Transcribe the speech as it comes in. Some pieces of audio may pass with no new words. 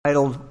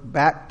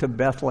back to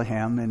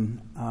Bethlehem,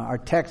 and our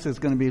text is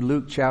going to be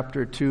Luke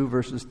chapter 2,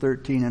 verses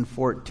 13 and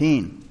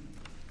 14.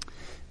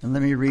 And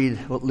let me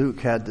read what Luke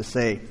had to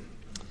say.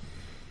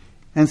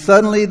 And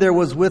suddenly there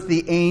was with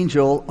the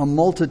angel a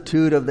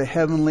multitude of the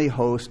heavenly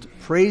host,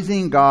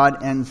 praising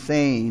God and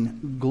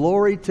saying,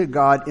 Glory to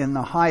God in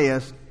the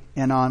highest,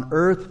 and on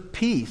earth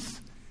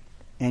peace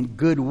and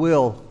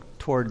goodwill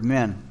toward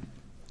men.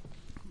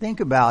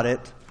 Think about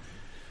it.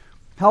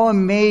 How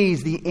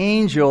amazed the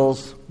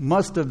angels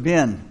must have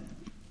been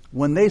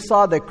when they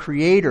saw the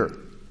Creator,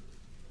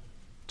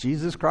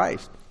 Jesus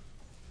Christ,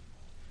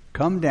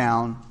 come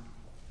down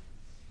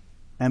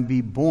and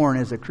be born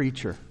as a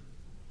creature.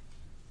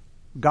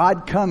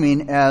 God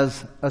coming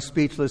as a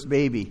speechless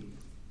baby.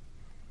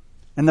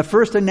 And the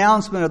first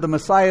announcement of the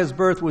Messiah's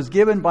birth was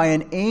given by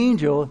an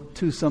angel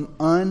to some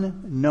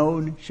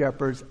unknown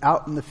shepherds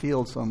out in the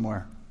field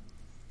somewhere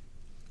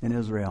in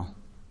Israel.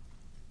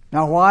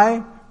 Now,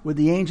 why would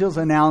the angels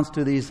announce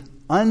to these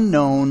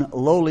unknown,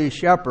 lowly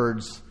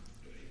shepherds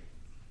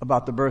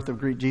about the birth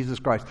of Jesus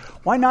Christ?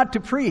 Why not to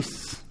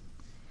priests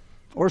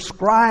or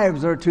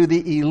scribes or to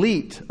the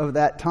elite of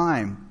that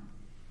time?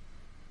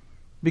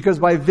 Because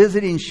by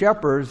visiting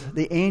shepherds,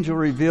 the angel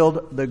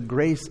revealed the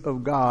grace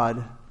of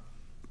God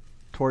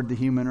toward the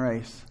human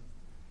race.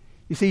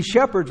 You see,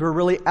 shepherds were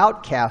really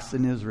outcasts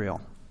in Israel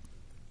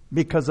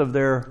because of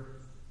their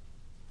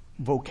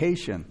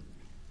vocation.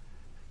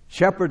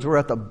 Shepherds were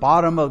at the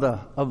bottom of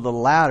the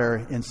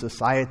ladder in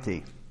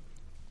society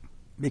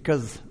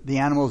because the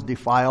animals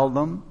defiled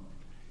them,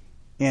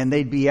 and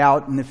they'd be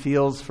out in the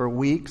fields for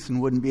weeks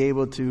and wouldn't be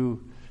able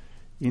to,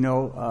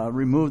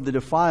 remove the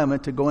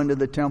defilement to go into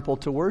the temple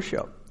to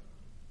worship.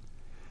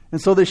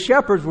 And so the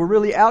shepherds were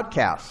really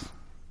outcasts.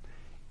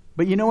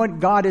 But you know what?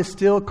 God is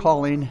still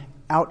calling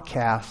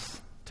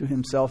outcasts to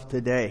himself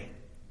today.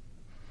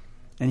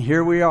 And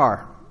here we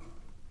are,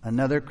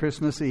 another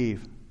Christmas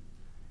Eve.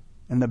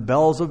 And the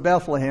bells of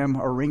Bethlehem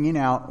are ringing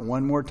out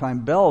one more time.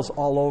 Bells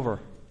all over,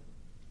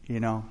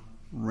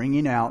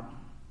 ringing out,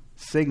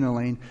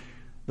 signaling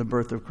the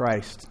birth of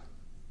Christ.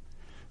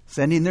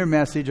 Sending their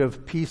message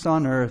of peace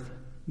on earth,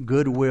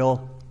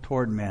 goodwill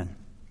toward men.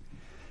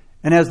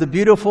 And as the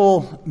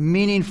beautiful,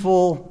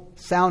 meaningful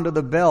sound of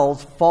the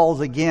bells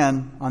falls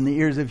again on the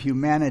ears of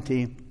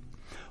humanity,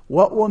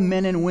 what will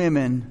men and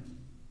women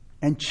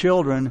and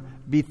children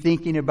be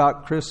thinking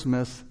about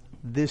Christmas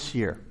this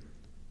year?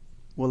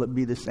 Will it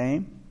be the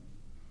same?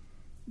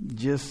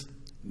 Just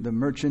the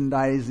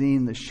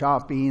merchandising, the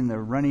shopping, the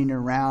running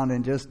around,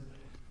 and just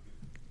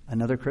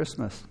another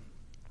Christmas.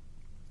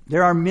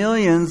 There are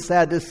millions,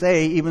 sad to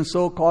say, even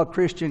so-called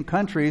Christian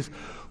countries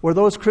where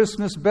those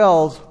Christmas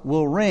bells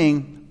will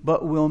ring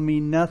but will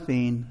mean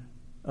nothing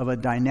of a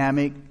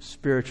dynamic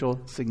spiritual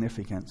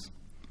significance.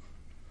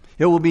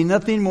 It will be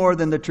nothing more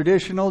than the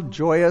traditional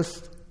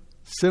joyous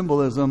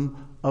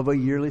symbolism of a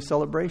yearly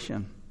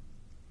celebration.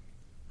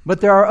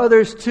 But there are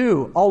others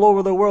too, all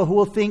over the world, who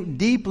will think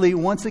deeply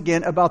once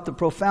again about the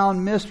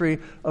profound mystery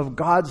of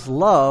God's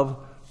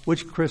love,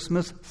 which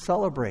Christmas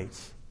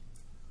celebrates.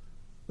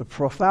 The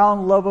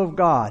profound love of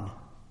God,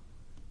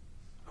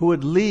 who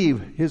would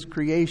leave his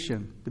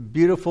creation, the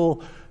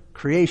beautiful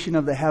creation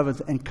of the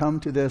heavens, and come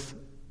to this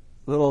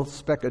little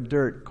speck of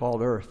dirt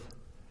called earth.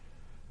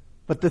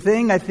 But the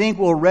thing I think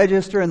will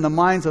register in the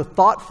minds of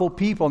thoughtful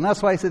people, and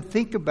that's why I said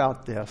think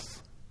about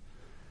this.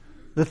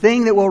 The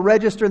thing that will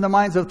register in the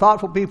minds of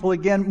thoughtful people,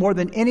 again, more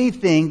than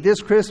anything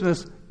this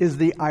Christmas, is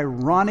the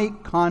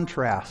ironic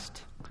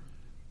contrast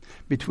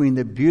between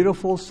the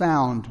beautiful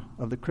sound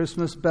of the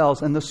Christmas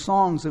bells and the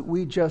songs that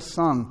we just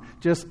sung.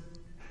 Just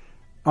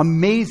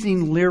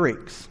amazing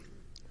lyrics,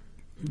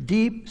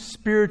 deep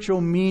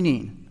spiritual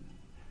meaning,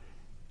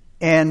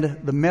 and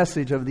the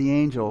message of the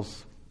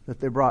angels that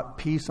they brought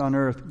peace on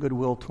earth,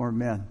 goodwill toward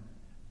men,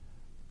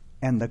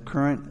 and the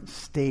current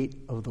state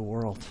of the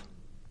world.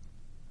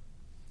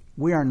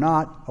 We are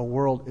not a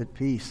world at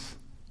peace.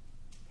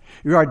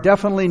 We are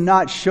definitely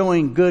not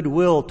showing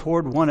goodwill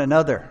toward one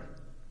another.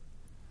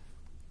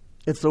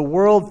 It's a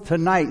world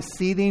tonight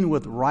seething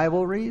with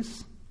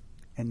rivalries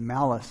and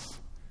malice.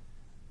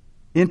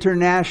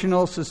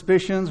 International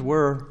suspicions,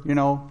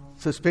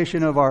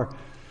 suspicion of our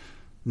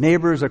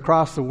neighbors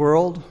across the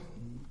world.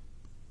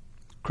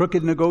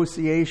 Crooked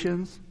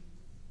negotiations,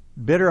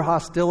 bitter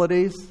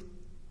hostilities,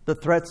 the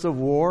threats of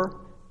war,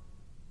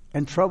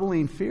 and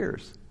troubling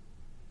fears.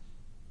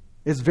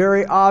 It's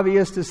very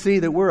obvious to see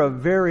that we're a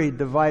very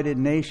divided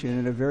nation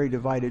and a very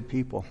divided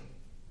people.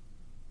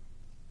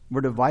 We're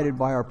divided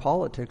by our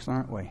politics,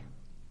 aren't we?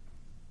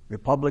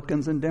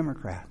 Republicans and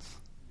Democrats.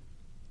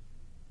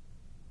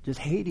 Just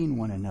hating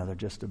one another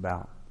just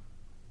about.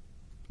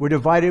 We're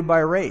divided by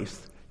race.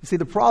 You see,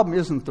 the problem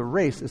isn't the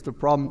race, it's the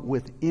problem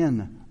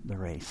within the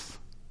race.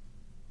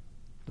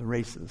 The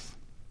races.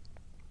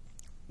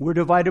 We're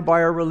divided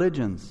by our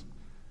religions,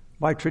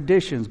 by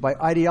traditions, by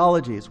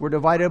ideologies. We're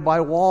divided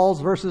by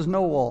walls versus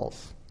no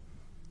walls.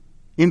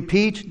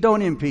 Impeach,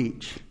 don't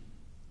impeach.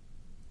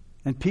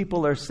 And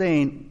people are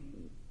saying,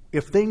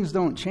 if things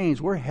don't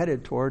change, we're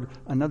headed toward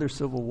another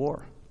civil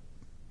war.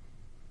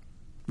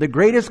 The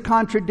greatest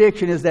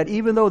contradiction is that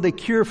even though the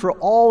cure for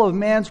all of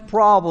man's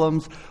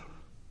problems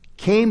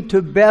came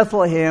to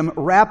Bethlehem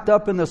wrapped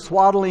up in the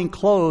swaddling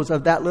clothes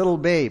of that little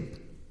babe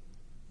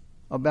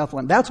of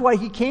Bethlehem. That's why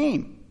he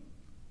came.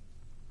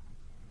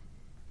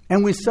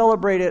 And we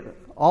celebrate it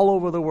all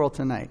over the world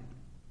tonight.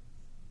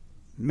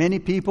 Many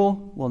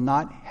people will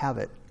not have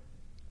it.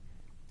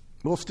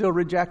 Will still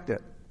reject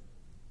it.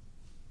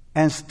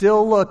 And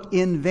still look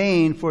in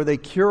vain for the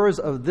cures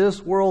of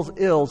this world's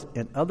ills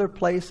in other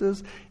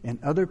places, in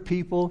other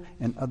people,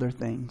 and other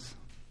things.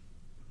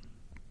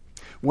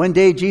 One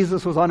day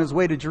Jesus was on his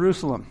way to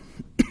Jerusalem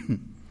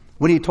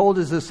when he told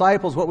his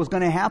disciples what was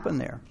going to happen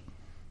there.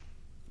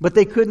 But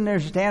they couldn't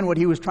understand what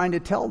he was trying to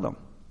tell them.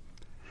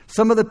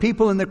 Some of the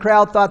people in the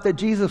crowd thought that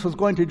Jesus was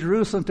going to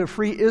Jerusalem to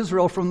free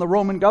Israel from the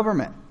Roman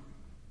government,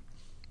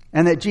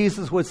 and that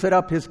Jesus would set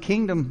up his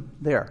kingdom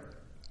there.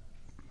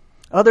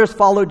 Others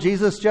followed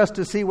Jesus just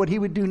to see what he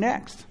would do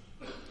next,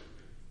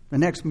 the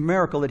next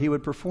miracle that he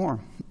would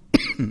perform.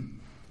 And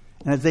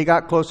as they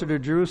got closer to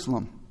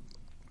Jerusalem,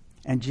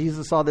 and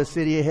Jesus saw the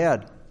city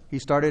ahead, he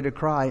started to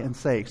cry and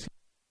say,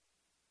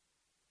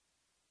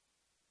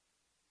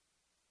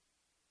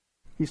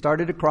 he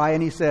started to cry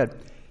and he said,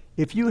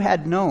 "If you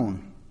had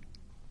known,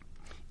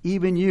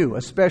 even you,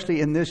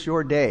 especially in this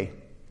your day,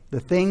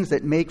 the things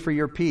that make for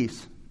your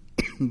peace,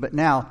 but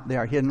now they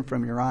are hidden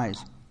from your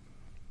eyes."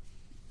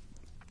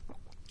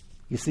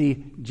 You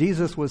see,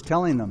 Jesus was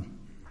telling them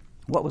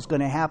what was going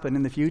to happen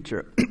in the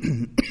future.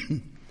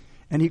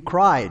 And he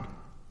cried.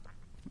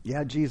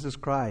 Yeah, Jesus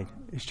cried.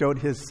 It showed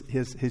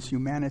his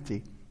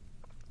humanity.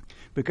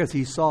 Because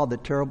he saw the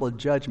terrible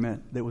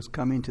judgment that was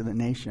coming to the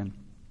nation.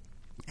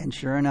 And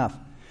sure enough,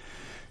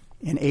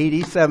 in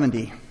AD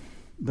 70,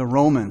 the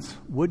Romans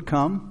would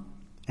come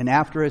and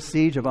after a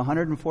siege of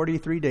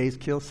 143 days,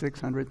 kill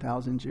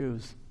 600,000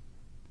 Jews.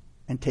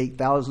 And take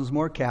thousands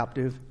more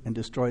captive and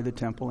destroy the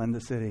temple and the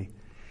city.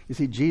 You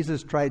see,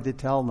 Jesus tried to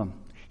tell them.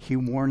 He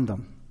warned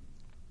them.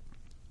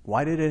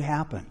 Why did it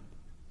happen?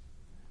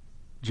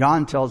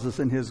 John tells us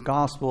in his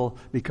gospel,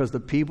 because the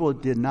people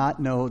did not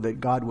know that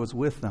God was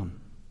with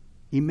them.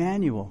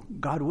 Emmanuel,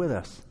 God with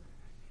us.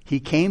 He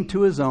came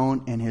to his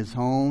own, and his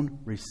own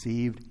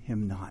received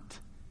him not.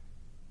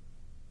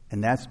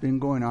 And that's been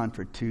going on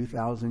for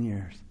 2,000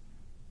 years.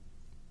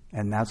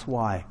 And that's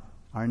why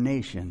our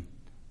nation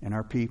and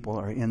our people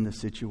are in the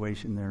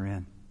situation they're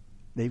in.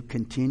 They've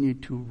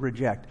continued to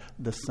reject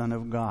the Son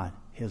of God,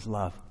 his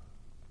love.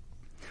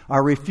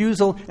 Our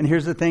refusal, and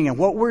here's the thing, and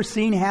what we're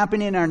seeing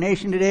happen in our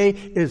nation today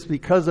is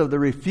because of the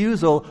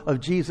refusal of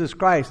Jesus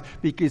Christ.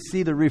 Because,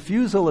 see, the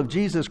refusal of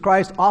Jesus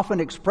Christ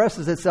often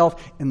expresses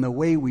itself in the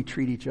way we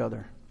treat each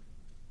other,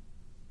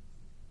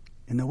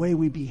 in the way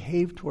we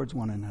behave towards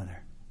one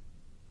another.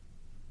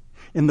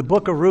 In the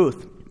book of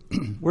Ruth,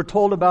 we're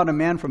told about a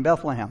man from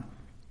Bethlehem.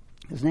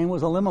 His name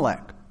was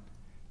Elimelech,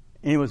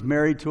 and he was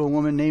married to a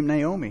woman named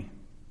Naomi.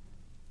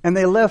 And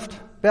they left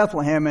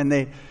Bethlehem, and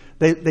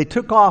they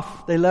took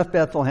off. They left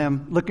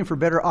Bethlehem looking for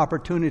better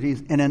opportunities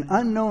in an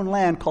unknown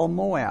land called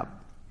Moab.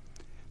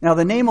 Now,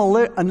 the name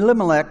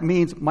Elimelech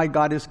means, "My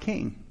God is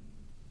king."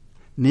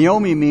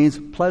 Naomi means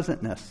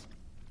pleasantness.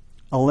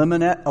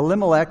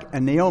 Elimelech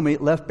and Naomi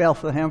left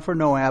Bethlehem for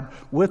Moab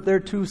with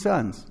their two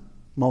sons,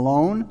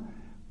 Mahlon,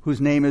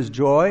 whose name is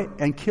joy,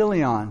 and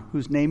Chilion,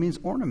 whose name means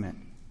ornament.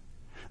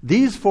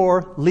 These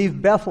four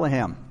leave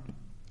Bethlehem.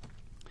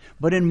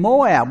 But in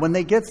Moab, when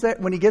he gets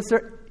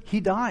there, he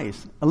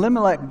dies.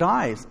 Elimelech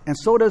dies, and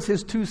so does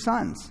his two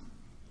sons.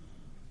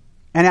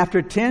 And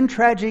after 10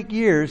 tragic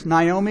years,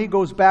 Naomi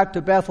goes back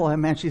to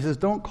Bethlehem, and she says,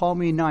 "Don't call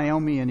me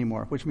Naomi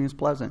anymore," which means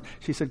pleasant.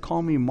 She said,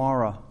 "Call me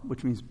Mara,"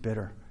 which means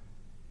bitter.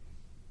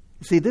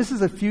 See, this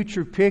is a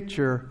future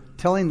picture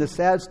telling the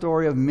sad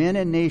story of men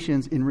and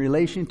nations in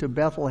relation to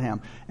Bethlehem.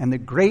 And the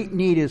great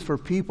need is for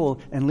people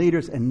and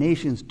leaders and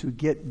nations to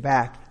get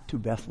back to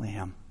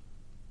Bethlehem.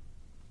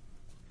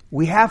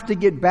 We have to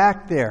get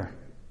back there.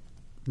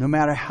 No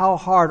matter how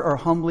hard or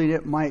humbling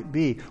it might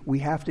be, we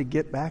have to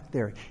get back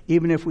there.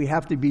 Even if we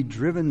have to be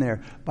driven there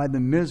by the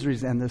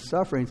miseries and the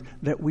sufferings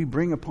that we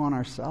bring upon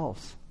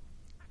ourselves.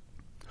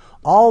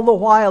 All the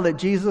while that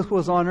Jesus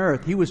was on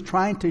earth, he was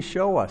trying to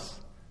show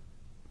us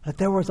that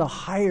there was a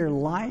higher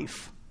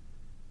life.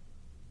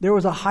 There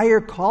was a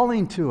higher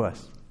calling to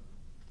us.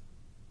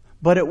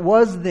 But it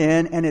was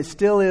then, and it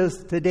still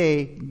is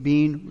today,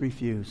 being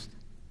refused.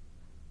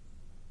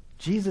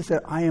 Jesus said,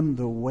 "I am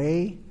the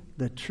way,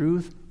 the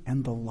truth,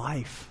 and the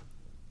life."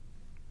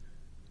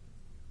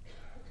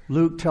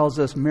 Luke tells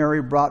us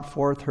Mary brought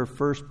forth her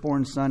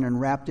firstborn son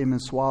and wrapped him in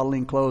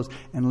swaddling clothes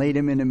and laid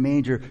him in a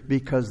manger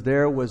because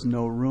there was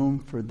no room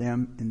for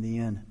them in the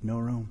inn. No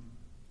room.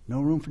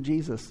 No room for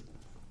Jesus.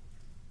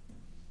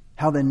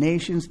 How the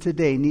nations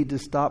today need to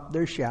stop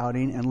their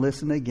shouting and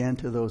listen again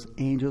to those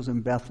angels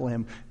in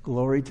Bethlehem.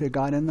 Glory to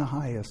God in the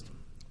highest,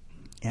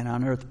 and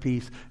on earth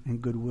peace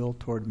and goodwill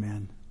toward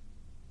men.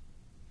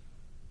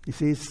 You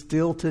see,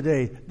 still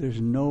today, there's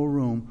no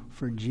room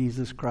for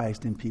Jesus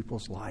Christ in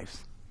people's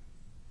lives.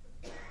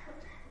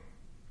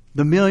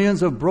 The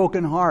millions of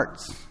broken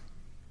hearts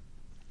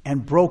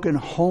and broken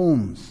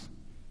homes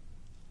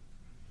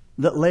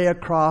that lay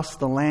across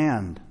the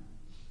land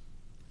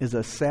is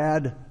a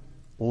sad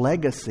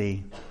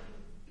legacy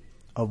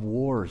of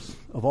wars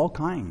of all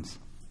kinds.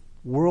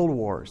 World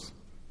wars,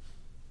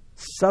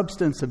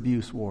 substance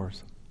abuse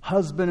wars,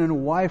 husband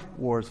and wife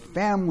wars,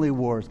 family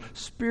wars,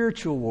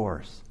 spiritual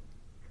wars.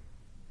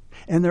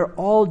 And they're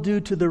all due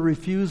to the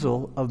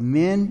refusal of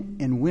men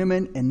and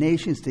women and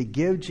nations to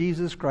give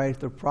Jesus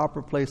Christ the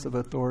proper place of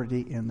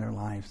authority in their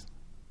lives.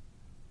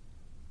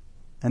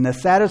 And the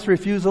saddest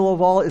refusal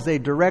of all is a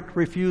direct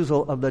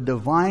refusal of the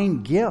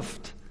divine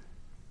gift.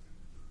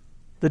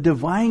 The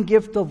divine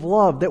gift of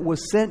love that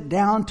was sent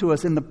down to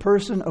us in the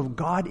person of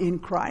God in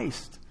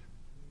Christ.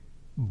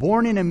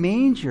 Born in a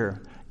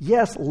manger.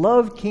 Yes,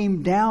 love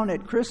came down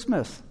at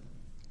Christmas.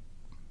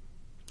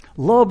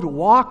 Love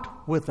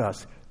walked with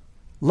us.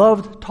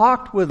 Love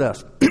talked with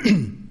us.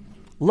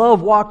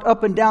 Love walked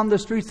up and down the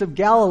streets of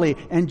Galilee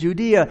and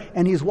Judea,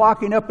 and he's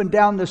walking up and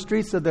down the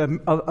streets of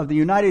the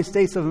United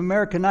States of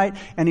America tonight,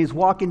 and he's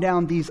walking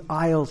down these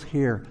aisles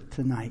here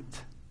tonight,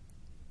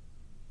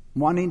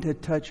 wanting to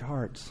touch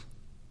hearts,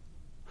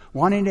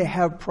 wanting to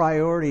have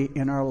priority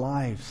in our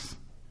lives,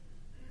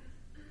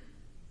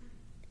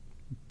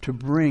 to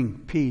bring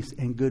peace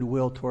and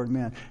goodwill toward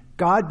men.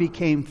 God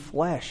became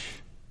flesh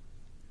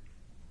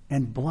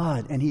and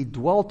blood, and he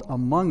dwelt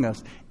among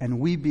us, and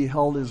we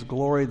beheld his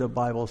glory, the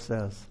Bible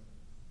says,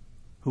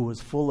 who was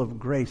full of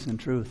grace and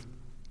truth.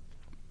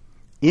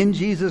 In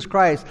Jesus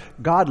Christ,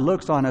 God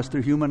looks on us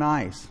through human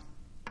eyes.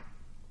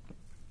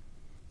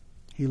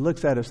 He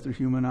looks at us through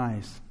human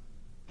eyes.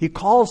 He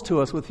calls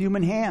to us with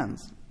human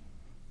hands.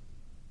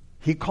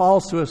 He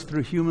calls to us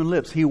through human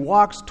lips. He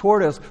walks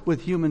toward us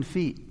with human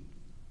feet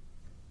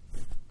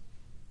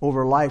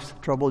over life's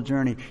troubled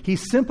journey. He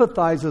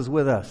sympathizes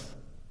with us.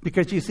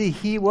 Because you see,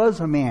 he was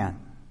a man.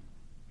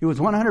 He was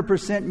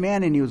 100%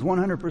 man and he was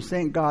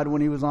 100% God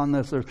when he was on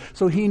this earth.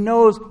 So he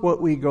knows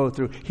what we go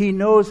through. He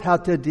knows how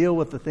to deal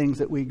with the things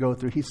that we go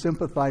through. He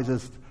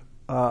sympathizes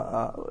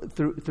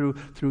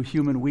through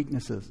human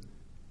weaknesses.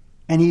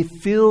 And he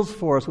feels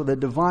for us with a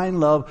divine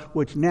love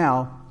which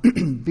now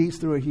beats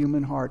through a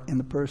human heart in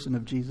the person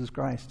of Jesus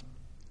Christ.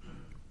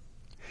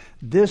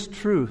 This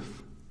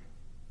truth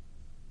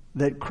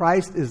that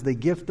Christ is the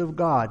gift of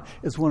God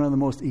is one of the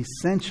most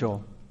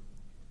essential,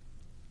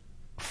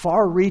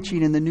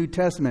 far-reaching in the New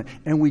Testament.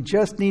 And we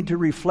just need to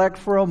reflect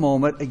for a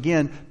moment,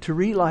 again, to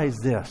realize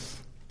this.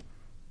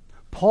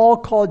 Paul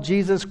called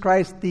Jesus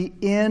Christ the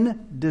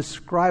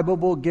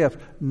indescribable gift.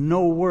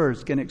 No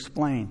words can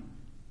explain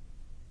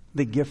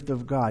the gift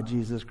of God,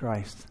 Jesus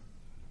Christ.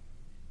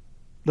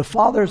 The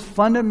Father's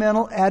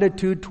fundamental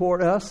attitude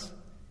toward us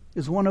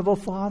is one of a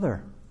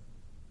father,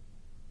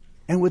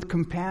 and with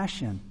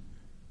compassion.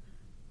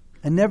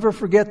 And never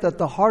forget that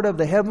the heart of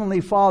the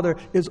Heavenly Father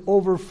is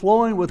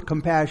overflowing with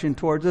compassion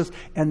towards us,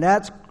 and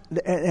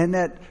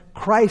that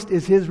Christ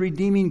is his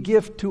redeeming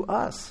gift to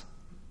us.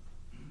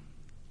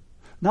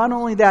 Not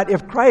only that,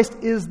 if Christ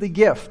is the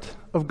gift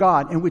of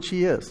God, in which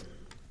he is,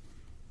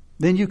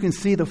 then you can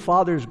see the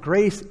Father's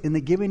grace in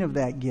the giving of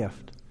that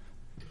gift.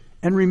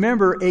 And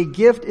remember, a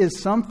gift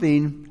is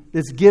something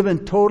that's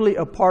given totally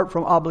apart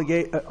from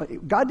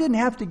obligation. God didn't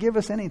have to give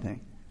us anything.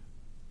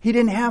 He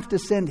didn't have to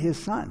send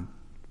his Son.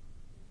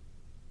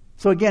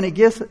 So again, a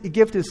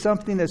gift is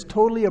something that's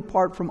totally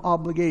apart from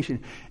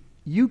obligation.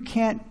 You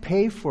can't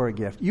pay for a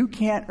gift. You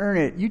can't earn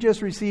it. You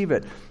just receive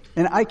it.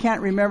 And I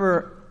can't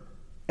remember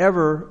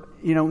ever,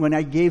 when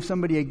I gave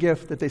somebody a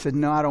gift that they said,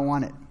 no, I don't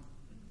want it.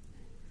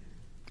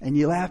 And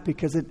you laugh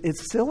because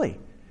it's silly.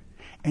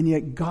 And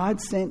yet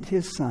God sent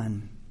his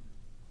Son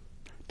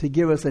to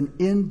give us an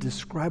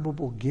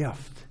indescribable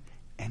gift.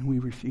 And we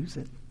refuse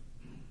it.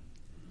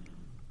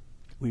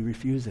 We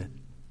refuse it.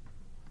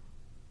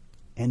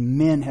 And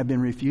men have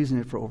been refusing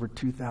it for over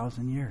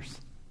 2,000 years.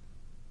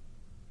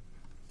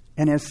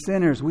 And as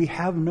sinners, we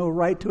have no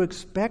right to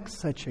expect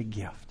such a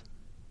gift.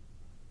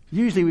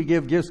 Usually we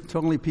give gifts to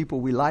only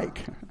people we like.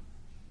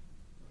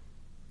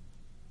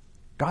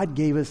 God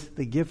gave us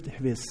the gift of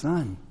his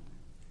Son.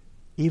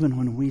 Even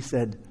when we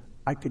said,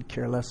 I could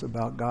care less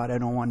about God. I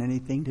don't want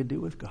anything to do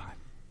with God.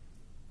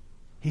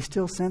 He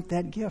still sent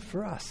that gift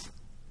for us.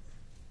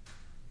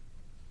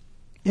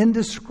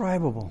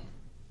 Indescribable.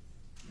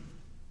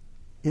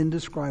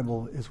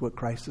 Indescribable is what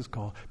Christ is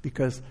called,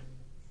 because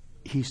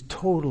he's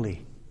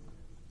totally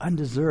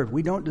undeserved.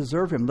 We don't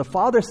deserve him. The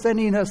Father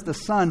sending us the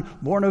Son,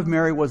 born of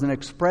Mary, was an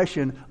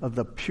expression of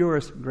the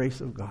purest grace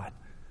of God.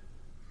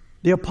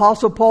 The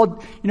Apostle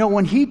Paul,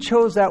 when he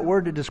chose that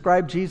word to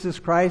describe Jesus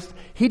Christ,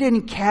 he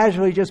didn't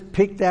casually just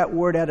pick that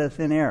word out of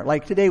thin air.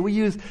 Like today,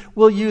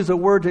 we'll use a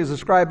word to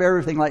describe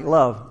everything, like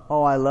love.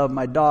 Oh, I love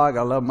my dog.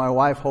 I love my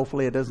wife.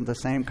 Hopefully it isn't the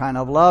same kind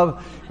of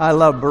love. I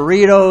love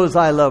burritos.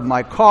 I love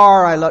my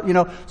car.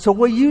 So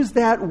we'll use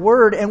that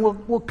word and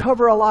we'll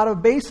cover a lot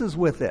of bases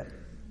with it.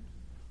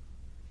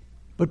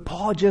 But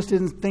Paul just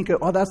didn't think,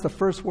 that's the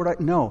first word.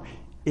 No.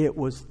 It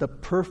was the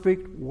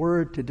perfect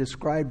word to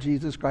describe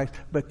Jesus Christ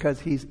because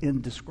he's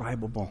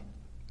indescribable.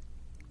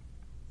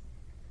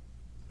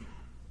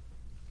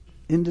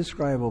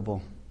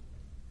 Indescribable.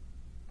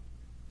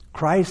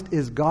 Christ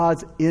is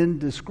God's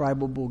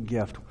indescribable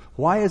gift.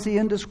 Why is he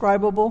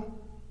indescribable?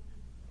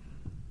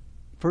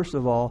 First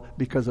of all,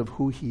 because of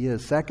who he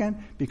is.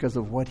 Second, because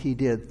of what he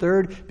did.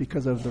 Third,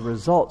 because of the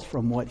results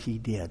from what he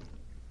did.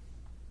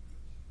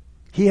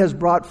 He has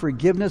brought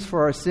forgiveness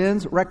for our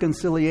sins,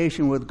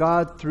 reconciliation with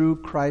God through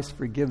Christ's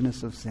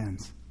forgiveness of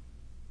sins.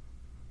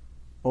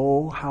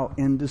 Oh, how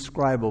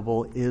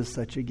indescribable is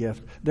such a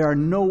gift. There are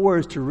no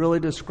words to really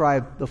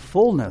describe the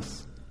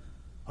fullness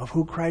of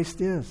who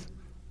Christ is.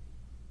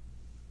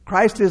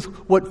 Christ is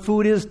what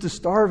food is to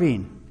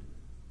starving.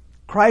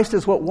 Christ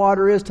is what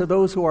water is to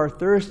those who are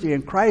thirsty.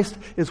 And Christ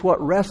is what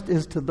rest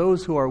is to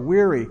those who are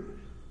weary.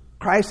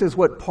 Christ is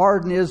what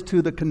pardon is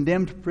to the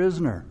condemned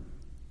prisoner.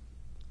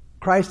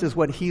 Christ is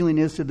what healing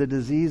is to the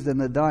diseased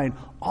and the dying.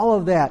 All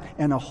of that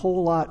and a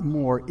whole lot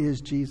more is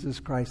Jesus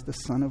Christ, the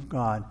Son of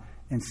God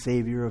and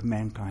Savior of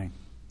mankind.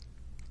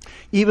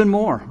 Even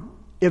more,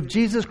 if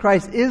Jesus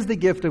Christ is the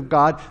gift of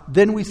God,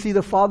 then we see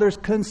the Father's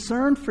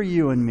concern for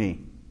you and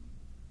me.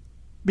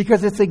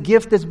 Because it's a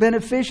gift that's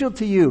beneficial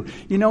to you.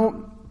 You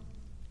know,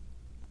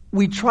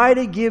 we try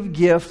to give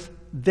gifts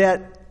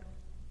that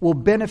will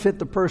benefit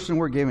the person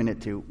we're giving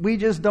it to. We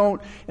just don't,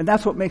 and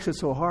that's what makes it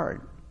so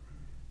hard.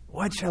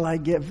 What shall I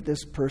give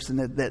this person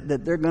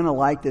that they're going to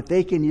like, that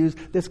they can use,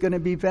 that's going to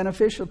be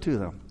beneficial to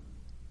them?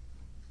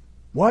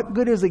 What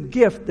good is a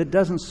gift that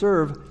doesn't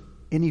serve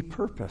any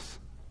purpose?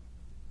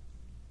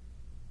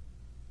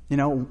 You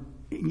know,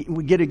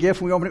 we get a gift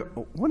and we open it.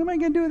 What am I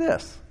going to do with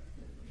this?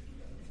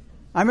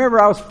 I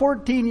remember I was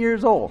 14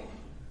 years old,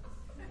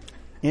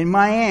 and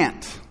my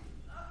aunt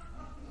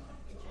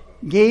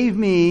gave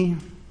me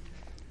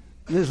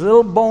this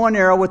little bow and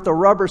arrow with the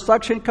rubber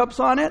suction cups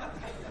on it.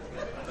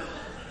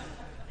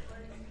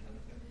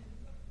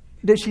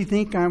 Does she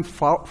think I'm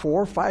 4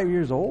 or 5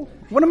 years old?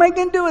 What am I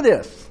going to do with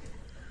this?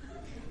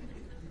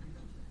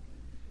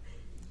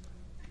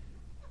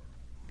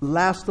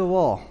 Last of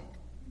all,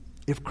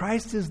 if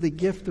Christ is the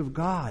gift of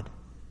God,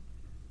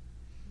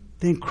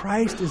 then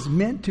Christ is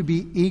meant to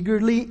be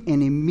eagerly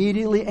and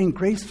immediately and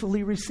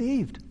gratefully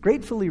received.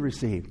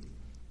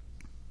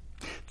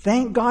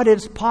 Thank God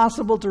it's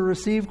possible to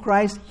receive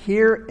Christ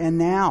here and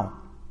now,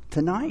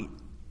 tonight.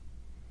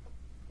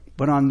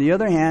 But on the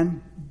other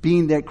hand,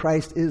 being that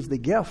Christ is the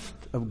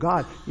gift of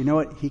God, you know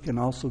what? He can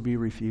also be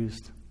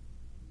refused.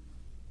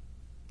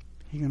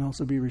 He can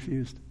also be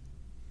refused.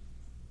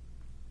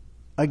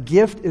 A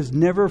gift is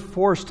never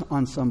forced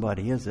on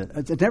somebody, is it?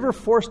 It's never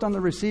forced on the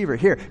receiver.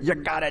 Here, you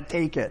gotta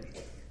take it.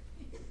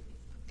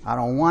 I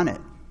don't want it.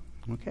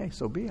 Okay,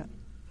 so be it.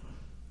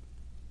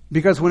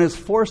 Because when it's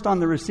forced on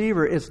the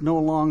receiver, it's no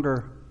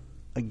longer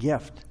a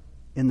gift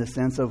in the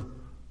sense of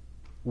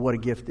what a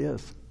gift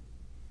is.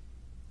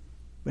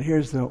 But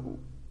here's the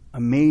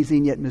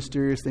amazing yet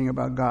mysterious thing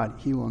about God.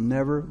 He will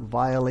never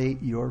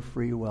violate your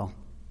free will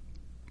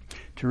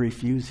to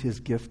refuse his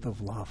gift of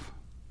love.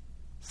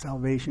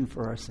 Salvation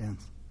for our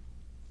sins.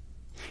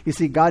 You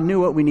see, God knew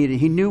what we needed.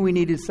 He knew we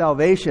needed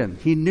salvation.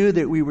 He knew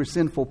that we were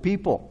sinful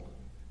people.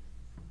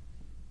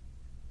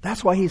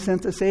 That's why he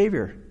sent a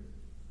Savior.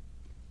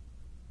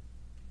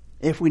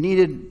 If we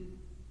needed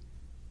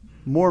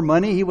more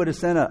money, he would have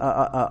sent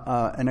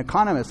an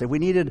economist. If we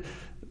needed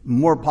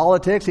more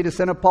politics, he'd have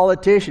sent a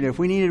politician. If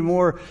we needed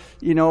more,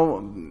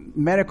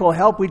 medical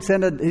help, he'd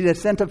have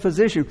sent a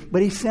physician.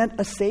 But he sent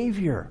a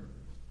Savior.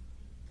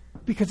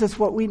 Because it's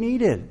what we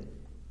needed.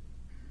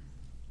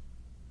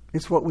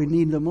 It's what we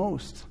need the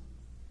most.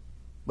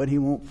 But he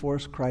won't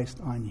force Christ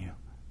on you.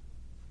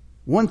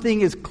 One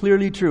thing is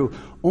clearly true.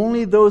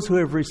 Only those who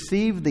have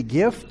received the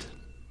gift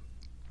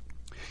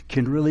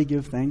can really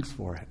give thanks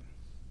for it.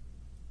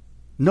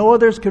 No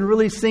others can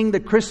really sing the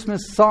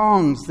Christmas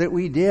songs that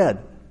we did.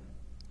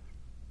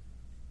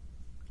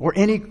 Or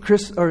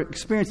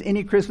experience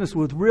any Christmas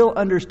with real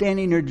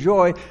understanding or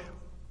joy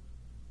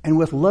and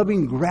with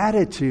loving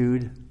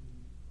gratitude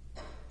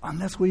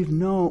unless we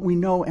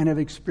know and have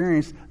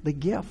experienced the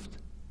gift.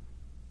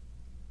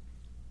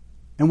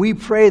 And we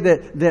pray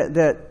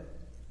that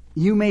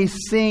you may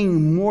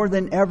sing more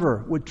than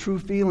ever with true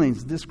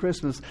feelings this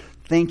Christmas,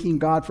 thanking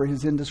God for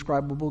his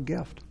indescribable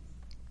gift.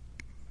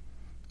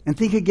 And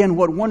think again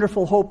what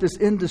wonderful hope this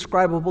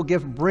indescribable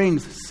gift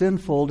brings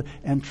sinful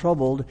and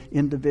troubled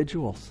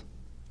individuals.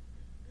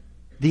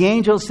 The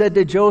angel said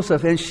to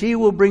Joseph, "And she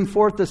will bring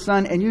forth the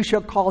son, and you shall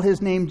call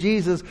his name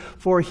Jesus,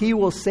 for he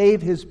will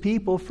save his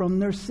people from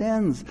their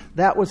sins."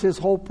 That was his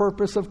whole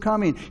purpose of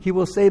coming. He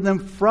will save them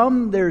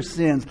from their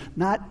sins,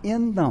 not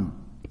in them.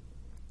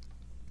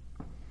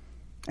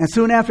 And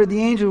soon after the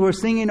angels were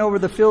singing over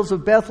the fields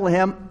of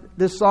Bethlehem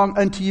this song,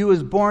 "Unto you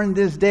is born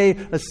this day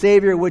a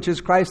Savior, which is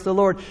Christ the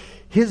Lord."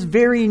 His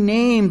very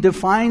name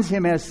defines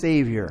him as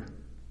Savior.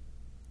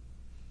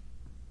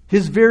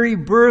 His very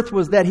birth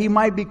was that he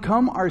might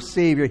become our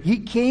Savior. He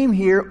came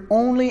here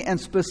only and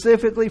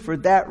specifically for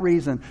that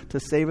reason, to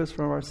save us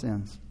from our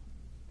sins.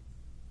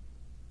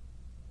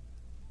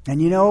 And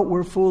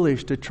we're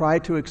foolish to try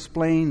to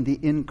explain the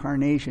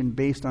incarnation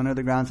based on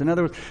other grounds. In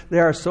other words,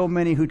 there are so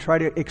many who try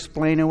to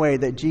explain away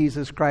that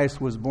Jesus Christ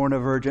was born a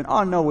virgin.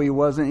 Oh, no, he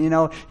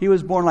wasn't. He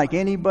was born like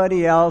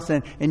anybody else.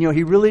 And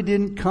he really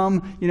didn't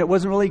come, it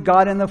wasn't really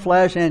God in the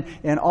flesh.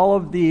 And all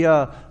of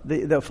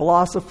the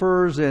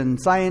philosophers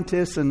and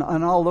scientists and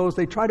all those,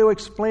 they try to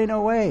explain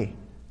away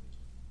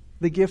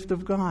the gift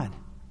of God.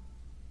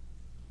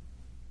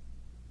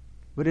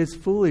 But it's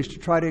foolish to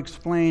try to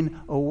explain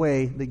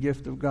away the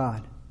gift of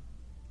God.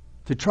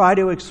 To try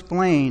to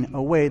explain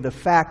away the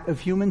fact of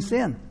human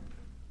sin.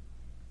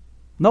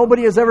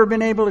 Nobody has ever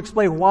been able to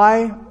explain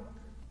why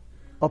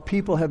a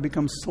people have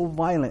become so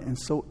violent and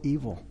so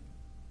evil.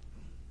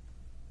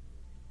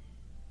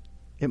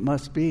 It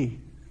must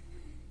be,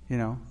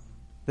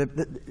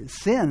 that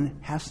sin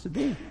has to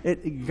be.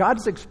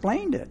 God's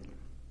explained it.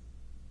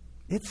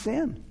 It's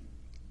sin.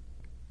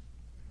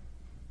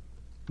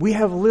 We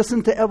have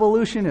listened to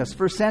evolutionists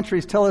for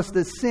centuries tell us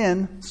that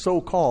sin,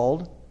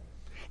 so-called,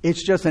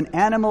 it's just an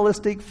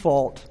animalistic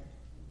fault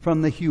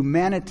from the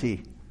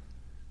humanity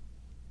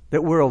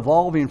that we're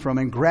evolving from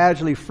and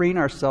gradually freeing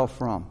ourselves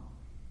from.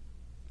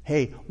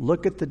 Hey,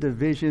 look at the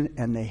division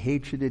and the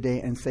hatred today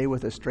and say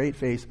with a straight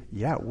face,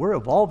 yeah, we're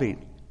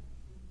evolving.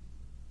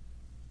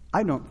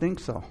 I don't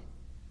think so.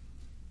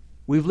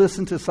 We've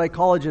listened to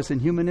psychologists and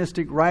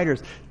humanistic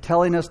writers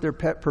telling us their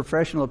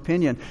professional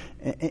opinion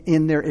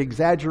in their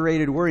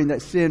exaggerated wording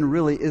that sin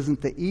really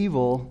isn't the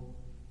evil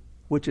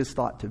which is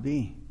thought to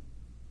be.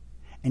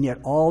 And yet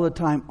all the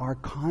time our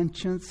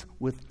conscience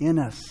within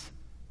us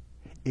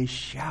is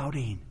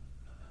shouting,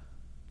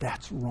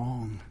 that's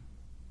wrong.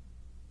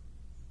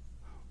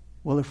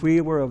 Well, if we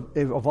were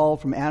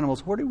evolved from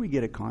animals, where do we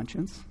get a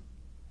conscience?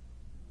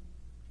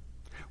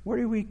 Where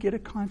do we get a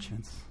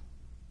conscience?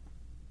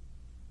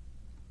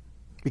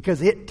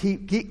 Because it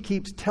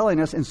keeps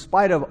telling us, in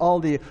spite of all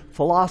the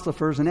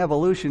philosophers and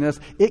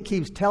evolutionists, it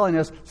keeps telling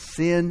us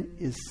sin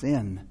is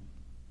sin.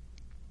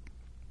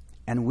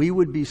 And we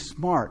would be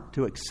smart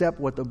to accept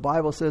what the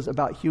Bible says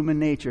about human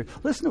nature.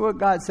 Listen to what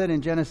God said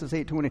in Genesis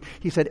 8:20.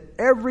 He said,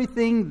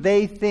 everything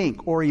they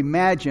think or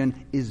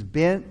imagine is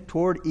bent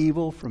toward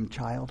evil from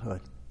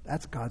childhood.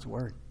 That's God's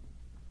word.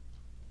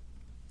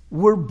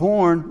 We're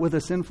born with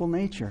a sinful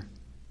nature.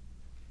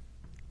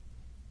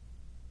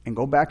 And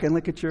go back and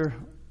look at your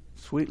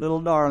sweet little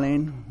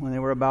darling when they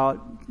were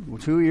about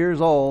 2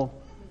 years old.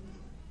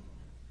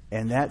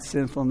 And that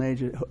sinful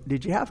nature.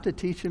 Did you have to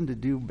teach him to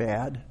do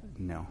bad?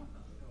 No.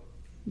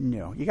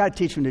 You got to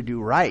teach them to do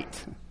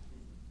right.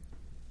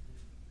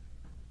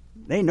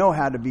 They know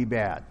how to be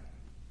bad.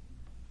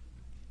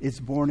 It's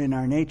born in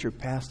our nature,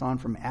 passed on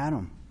from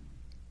Adam.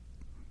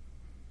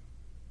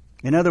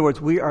 In other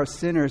words, we are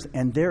sinners,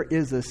 and there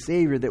is a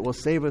Savior that will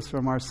save us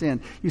from our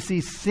sin. You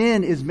see,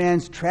 sin is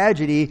man's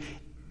tragedy,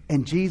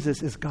 and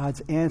Jesus is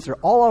God's answer.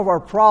 All of our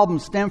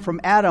problems stem from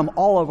Adam.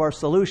 All of our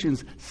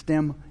solutions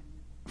stem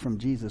from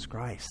Jesus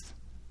Christ.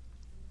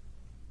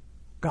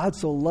 God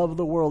so loved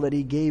the world that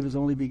He gave His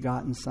only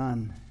begotten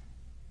Son.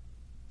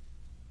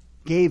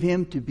 Gave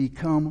Him to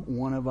become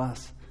one of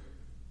us.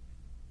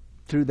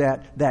 Through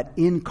that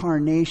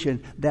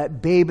incarnation,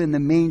 that babe in the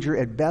manger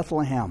at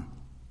Bethlehem.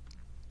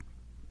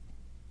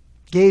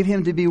 Gave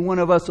Him to be one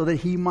of us so that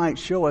He might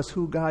show us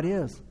who God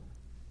is.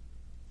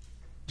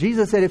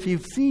 Jesus said, if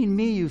you've seen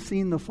me, you've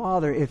seen the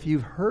Father. If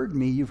you've heard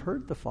me, you've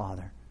heard the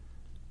Father.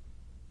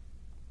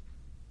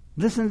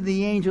 Listen to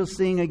the angels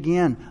sing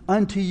again.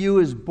 Unto you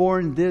is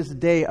born this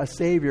day a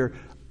Savior.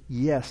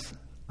 Yes,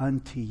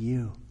 unto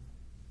you.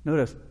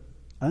 Notice,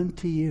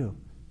 unto you.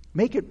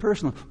 Make it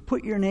personal.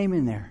 Put your name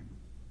in there.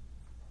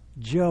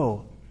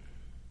 Joe,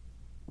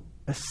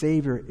 a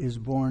Savior is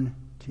born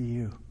to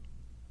you.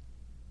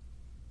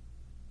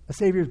 A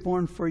Savior is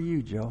born for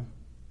you, Joe.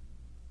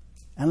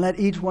 And let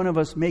each one of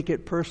us make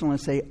it personal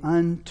and say,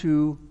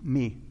 unto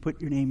me.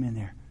 Put your name in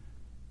there.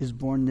 Is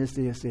born this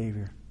day a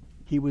Savior.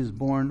 He was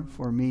born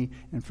for me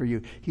and for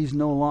you. He's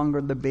no longer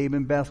the babe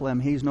in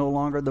Bethlehem. He's no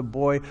longer the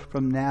boy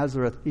from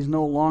Nazareth. He's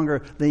no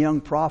longer the young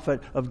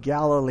prophet of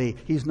Galilee.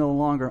 He's no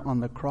longer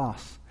on the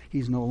cross.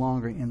 He's no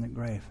longer in the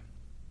grave.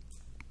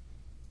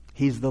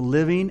 He's the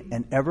living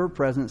and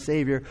ever-present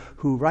Savior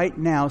who right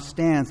now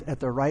stands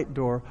at the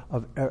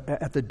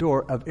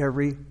door of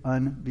every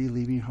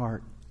unbelieving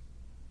heart.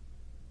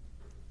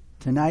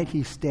 Tonight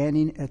He's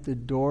standing at the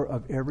door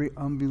of every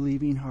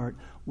unbelieving heart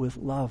with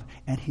love,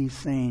 and He's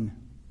saying,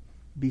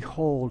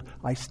 behold,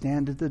 I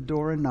stand at the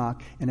door and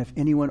knock, and if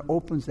anyone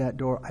opens that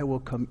door, I will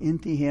come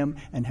into him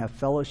and have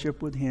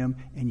fellowship with him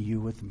and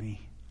you with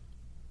me.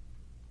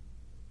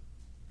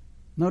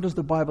 Notice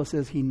the Bible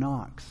says He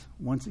knocks.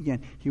 Once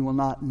again, He will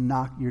not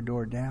knock your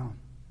door down.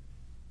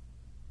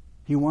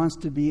 He wants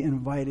to be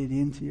invited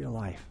into your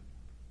life.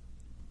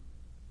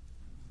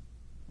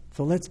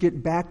 So let's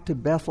get back to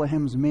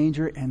Bethlehem's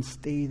manger and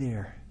stay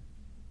there.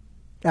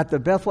 At the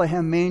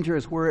Bethlehem manger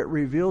is where it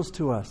reveals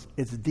to us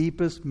its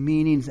deepest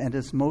meanings and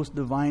its most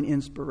divine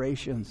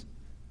inspirations.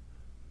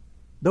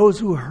 Those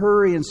who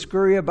hurry and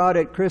scurry about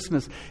at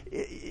Christmas,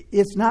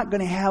 it's not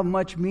going to have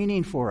much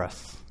meaning for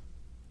us.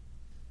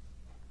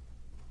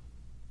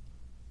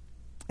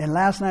 And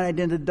last night I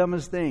did the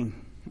dumbest thing.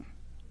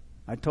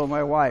 I told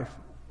my wife,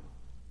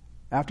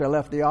 after I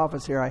left the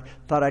office here, I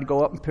thought I'd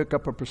go up and pick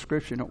up a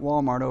prescription at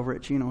Walmart over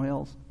at Chino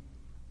Hills.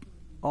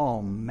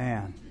 Oh,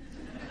 man.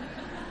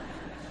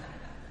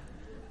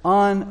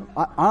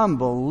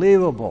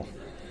 Unbelievable.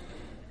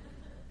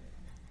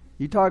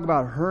 You talk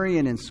about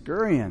hurrying and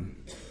scurrying.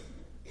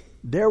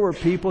 There were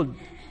people,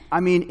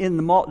 in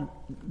the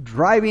mall,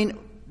 driving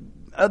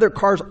other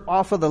cars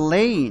off of the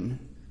lane,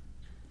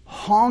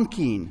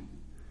 honking.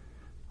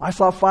 I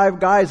saw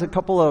 5 guys, a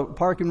couple of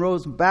parking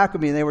rows back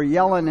of me, and they were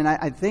yelling, and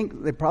I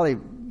think they probably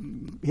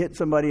hit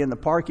somebody in the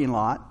parking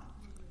lot.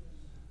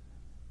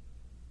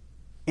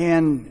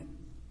 And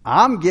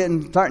I'm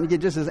starting to get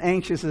just as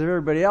anxious as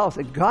everybody else.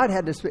 And God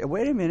had to speak.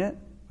 Wait a minute.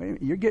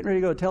 You're getting ready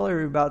to go tell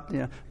everybody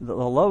about the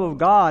love of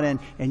God,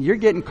 and you're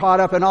getting caught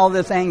up in all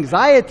this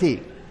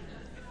anxiety.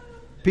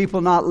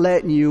 People not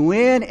letting you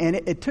in, and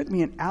it took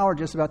me an hour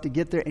just about to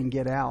get there and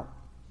get out.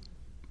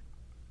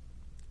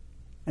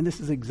 And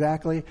this is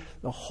exactly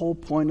the whole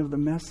point of the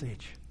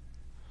message.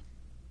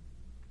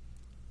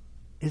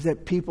 Is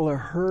that people are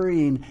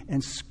hurrying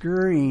and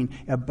scurrying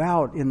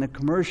about in the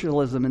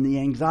commercialism and the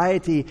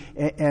anxiety.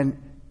 And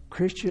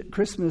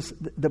Christmas,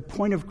 the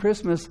point of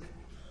Christmas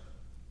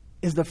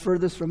is the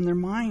furthest from their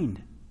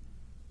mind.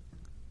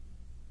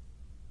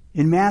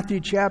 In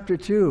Matthew chapter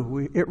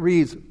 2, it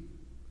reads,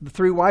 the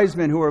 3 wise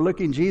men who are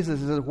looking at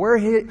Jesus, it says,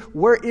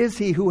 where is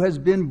he who has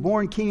been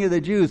born King of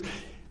the Jews?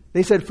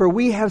 They said, for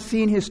we have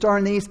seen his star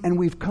in the east, and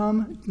we've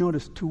come,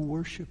 notice, to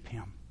worship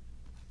him.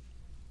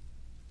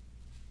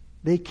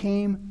 They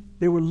came,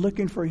 they were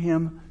looking for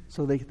him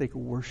so they could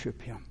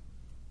worship him.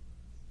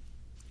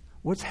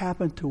 What's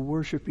happened to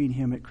worshiping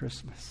him at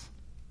Christmas?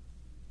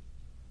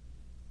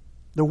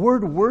 The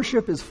word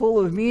worship is full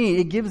of meaning.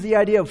 It gives the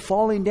idea of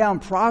falling down,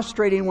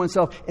 prostrating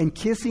oneself, and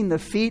kissing the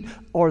feet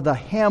or the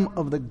hem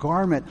of the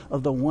garment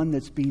of the one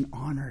that's being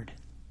honored.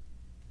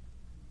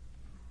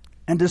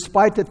 And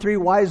despite the 3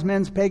 wise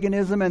men's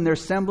paganism and their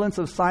semblance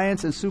of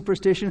science and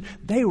superstition,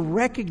 they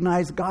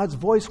recognized God's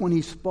voice when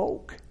he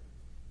spoke.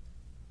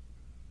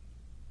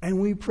 And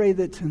we pray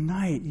that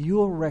tonight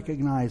you'll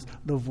recognize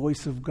the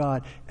voice of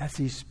God as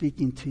he's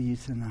speaking to you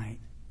tonight.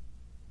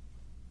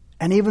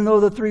 And even though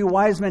the 3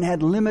 wise men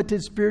had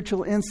limited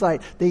spiritual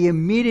insight, they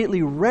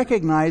immediately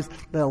recognized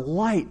the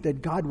light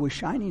that God was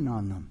shining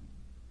on them.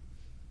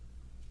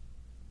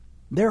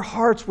 Their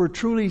hearts were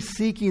truly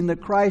seeking the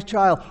Christ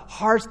child,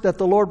 hearts that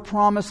the Lord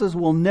promises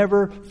will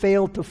never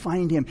fail to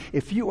find him.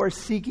 If you are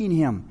seeking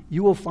him,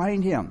 you will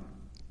find him.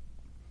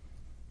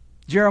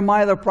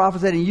 Jeremiah the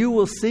prophet said, and you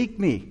will seek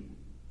me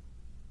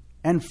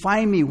and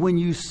find me when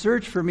you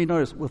search for me,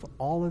 notice, with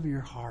all of your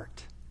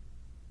heart.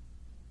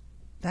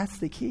 That's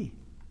the key.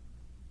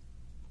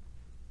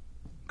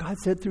 God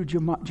said through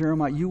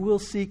Jeremiah, you will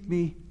seek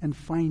me and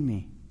find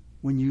me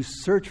when you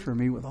search for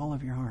me with all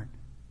of your heart.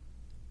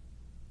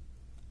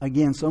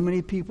 Again, so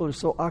many people are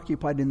so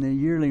occupied in the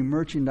yearly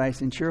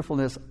merchandise and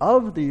cheerfulness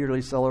of the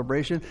yearly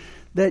celebration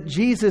that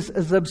Jesus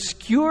is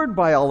obscured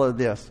by all of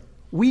this.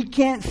 We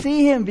can't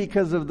see him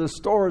because of the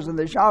stores and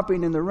the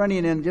shopping and the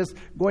running and just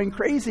going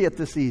crazy at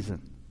the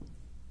season.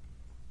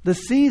 The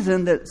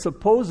season that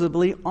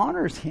supposedly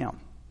honors him.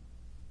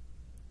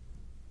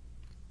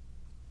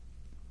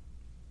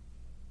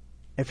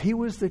 If he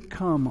was to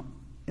come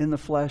in the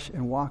flesh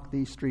and walk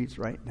these streets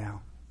right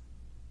now,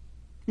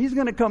 he's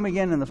going to come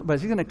again, but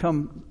he's going to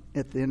come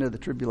at the end of the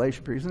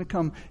tribulation period. He's going to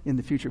come in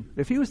the future.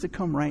 If he was to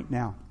come right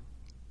now,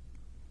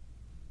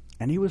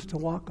 and he was to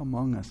walk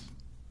among us,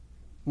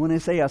 when I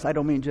say us, I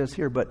don't mean just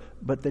here, but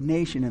the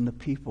nation and the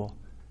people.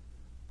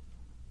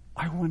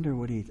 I wonder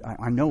what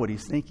I know what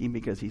he's thinking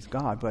because he's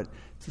God, but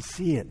to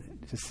see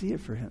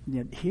it for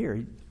him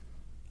here,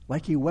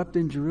 like he wept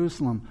in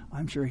Jerusalem,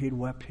 I'm sure he'd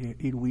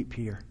weep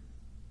here.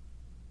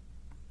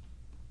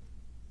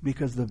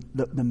 Because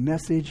the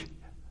message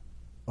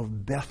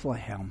of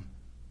Bethlehem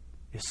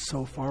is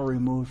so far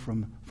removed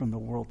from the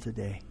world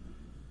today.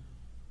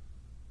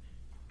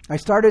 I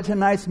started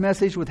tonight's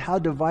message with how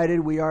divided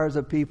we are as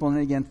a people. And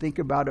again, think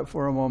about it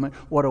for a moment.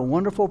 What a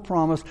wonderful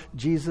promise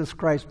Jesus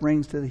Christ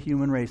brings to the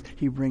human race.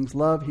 He brings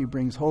love, he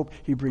brings hope,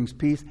 he brings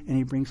peace, and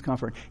he brings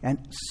comfort.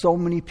 And so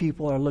many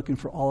people are looking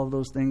for all of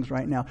those things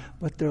right now,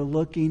 but they're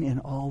looking in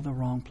all the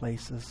wrong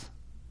places.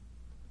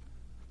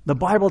 The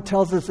Bible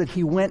tells us that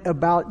he went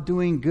about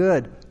doing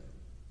good.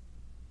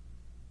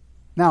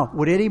 Now,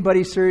 would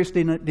anybody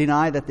seriously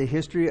deny that the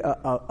history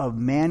of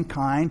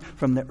mankind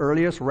from the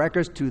earliest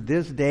records to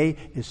this day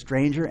is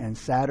stranger and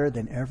sadder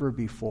than ever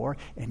before,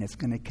 and it's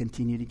going to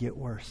continue to get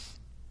worse?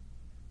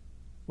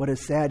 What a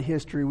sad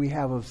history we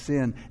have of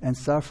sin and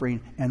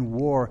suffering and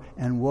war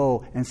and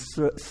woe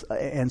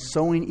and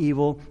sowing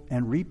evil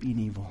and reaping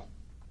evil.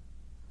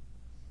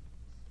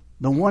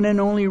 The one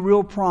and only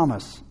real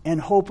promise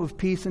and hope of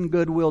peace and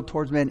goodwill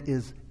towards men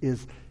is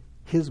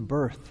his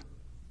birth.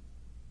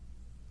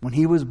 When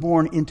he was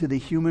born into the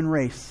human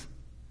race,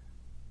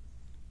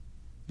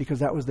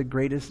 because that was the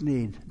greatest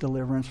need,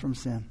 deliverance from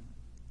sin.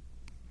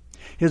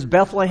 His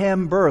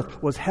Bethlehem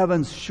birth was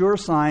heaven's sure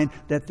sign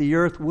that the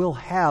earth will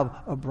have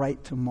a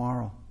bright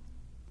tomorrow.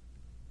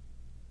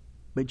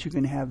 But you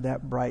can have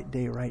that bright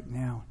day right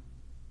now.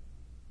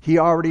 He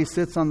already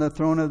sits on the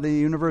throne of the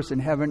universe in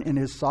heaven in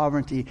His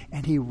sovereignty,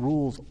 and He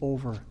rules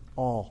over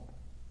all.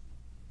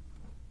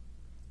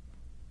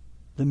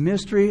 The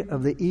mystery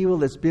of the evil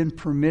that's been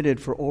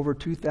permitted for over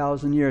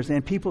 2,000 years.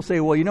 And people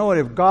say, well, you know what?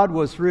 If God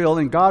was real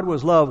and God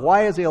was love,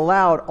 why has He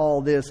allowed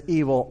all this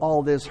evil,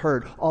 all this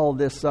hurt, all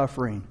this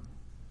suffering?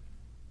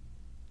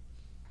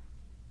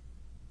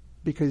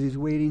 Because He's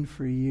waiting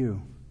for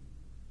you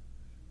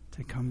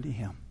to come to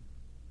Him.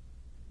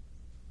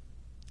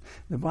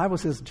 The Bible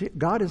says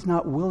God is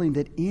not willing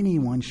that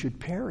anyone should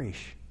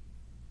perish.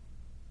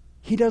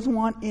 He doesn't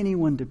want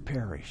anyone to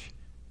perish.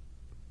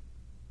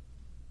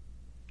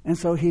 And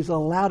so He's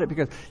allowed it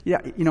because,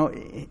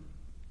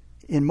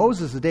 in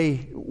Moses' day,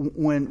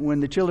 when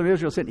the children of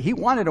Israel sinned, He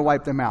wanted to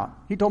wipe them out.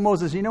 He told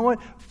Moses, you know what?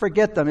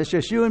 Forget them. It's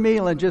just you and me,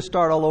 and let's just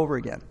start all over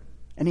again.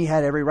 And He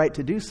had every right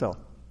to do so.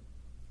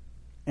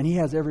 And He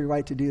has every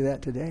right to do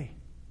that today.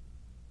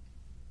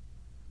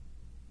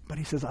 But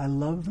He says, I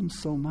love them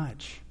so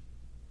much.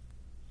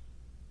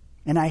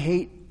 And I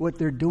hate what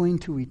they're doing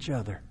to each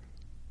other.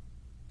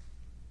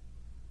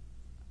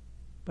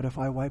 But if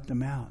I wipe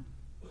them out,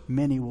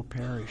 many will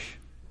perish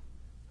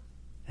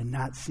and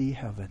not see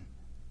heaven.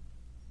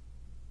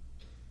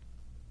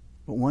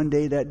 But one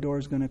day that door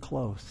is going to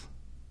close.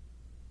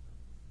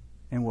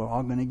 And we're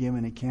all going to give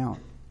an account.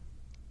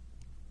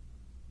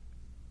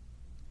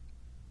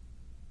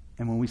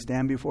 And when we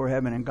stand before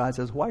heaven and God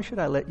says, why should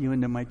I let you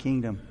into my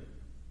kingdom?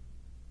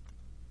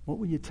 What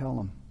will you tell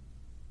Him?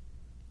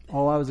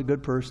 Oh, I was a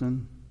good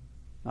person.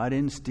 I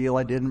didn't steal.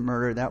 I didn't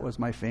murder. That was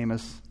my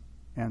famous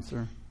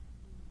answer.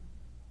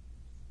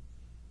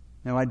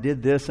 No, I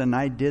did this and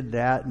I did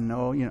that. And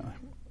no,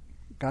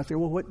 God said,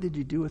 well, what did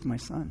you do with my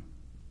son?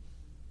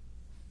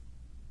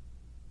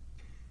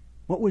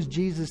 What was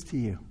Jesus to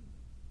you?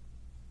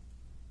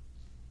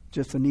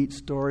 Just a neat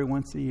story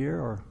once a year,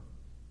 or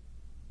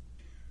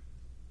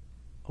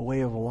a way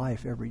of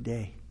life every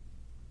day?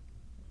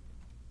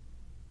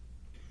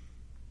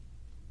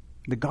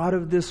 The God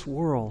of this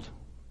world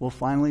will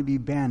finally be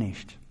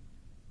banished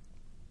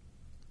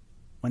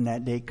when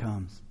that day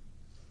comes.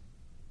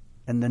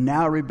 And the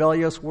now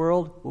rebellious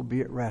world will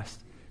be at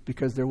rest,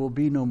 because there will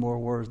be no more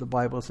wars. The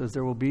Bible says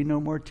there will be no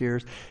more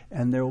tears,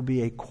 and there will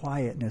be a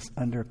quietness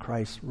under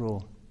Christ's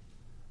rule.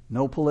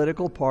 No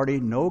political party,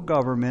 no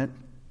government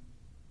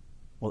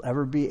will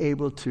ever be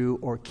able to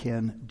or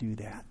can do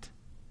that.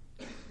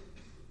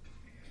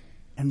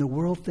 And the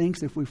world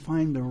thinks if we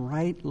find the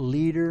right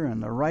leader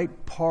and the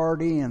right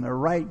party and the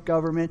right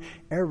government,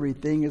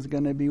 everything is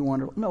going to be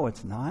wonderful. No,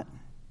 it's not.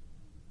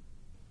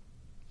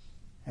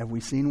 Have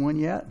we seen one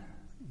yet?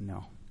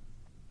 No.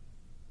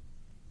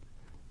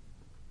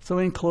 So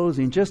in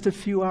closing, just a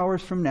few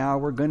hours from now,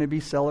 we're going to be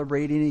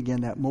celebrating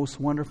again that most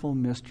wonderful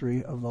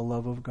mystery of the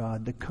love of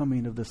God, the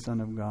coming of the Son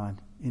of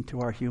God into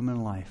our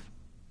human life.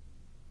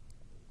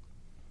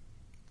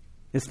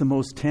 It's the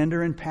most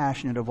tender and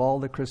passionate of all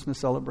the Christian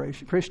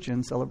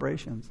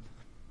celebrations.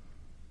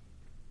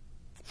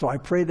 So I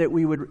pray that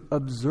we would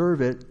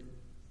observe it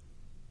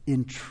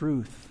in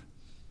truth,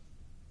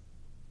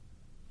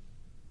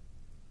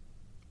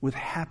 with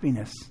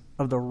happiness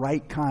of the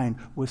right kind,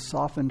 with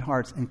softened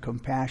hearts and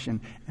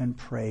compassion and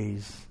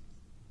praise.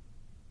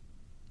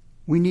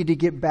 We need to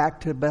get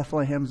back to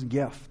Bethlehem's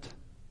gift.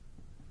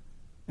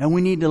 And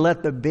we need to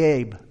let the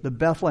babe, the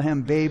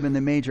Bethlehem babe in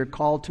the manger,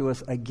 call to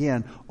us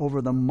again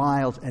over the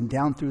miles and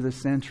down through the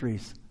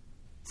centuries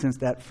since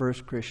that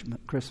first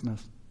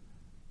Christmas.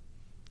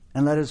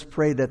 And let us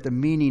pray that the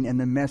meaning and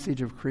the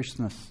message of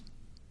Christmas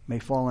may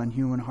fall on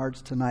human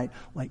hearts tonight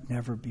like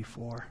never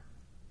before.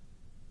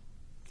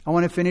 I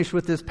want to finish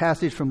with this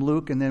passage from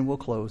Luke, and then we'll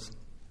close.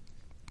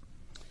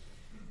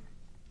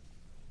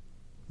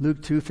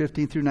 Luke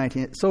 2:15 through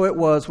 19. So it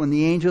was when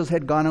the angels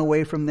had gone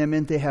away from them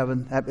into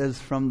heaven, that is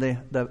from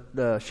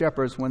the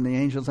shepherds, when the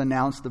angels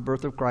announced the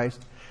birth of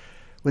Christ.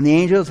 When the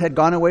angels had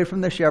gone away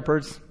from the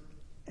shepherds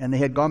and they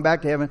had gone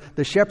back to heaven,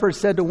 the shepherds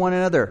said to one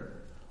another,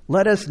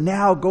 let us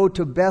now go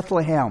to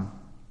Bethlehem.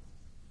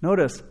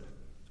 Notice,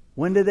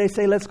 when did they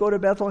say let's go to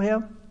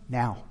Bethlehem?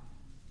 Now.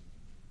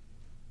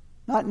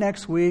 Not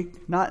next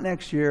week, not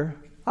next year.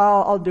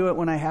 I'll do it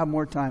when I have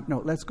more time.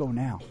 No, let's go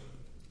now.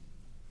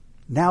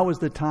 Now is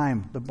the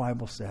time, the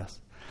Bible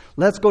says.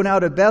 Let's go now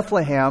to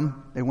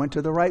Bethlehem. They went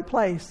to the right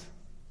place.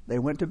 They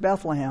went to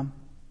Bethlehem.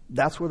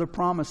 That's where the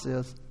promise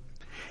is.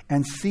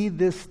 And see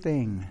this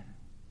thing.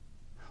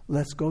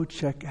 Let's go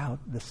check out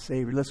the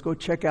Savior. Let's go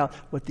check out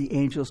what the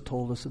angels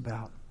told us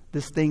about.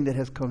 This thing that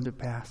has come to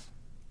pass.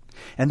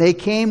 And they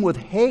came with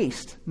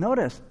haste.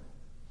 Notice,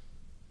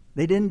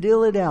 they didn't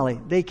dilly-dally.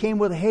 They came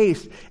with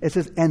haste. It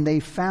says, and they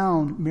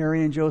found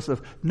Mary and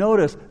Joseph.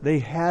 Notice, they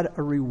had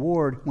a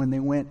reward when they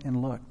went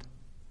and looked.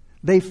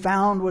 They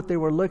found what they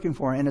were looking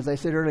for. And as I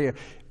said earlier,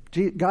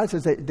 God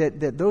says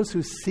that those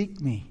who seek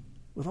me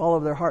with all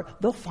of their heart,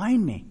 they'll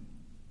find me.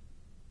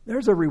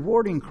 There's a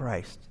reward in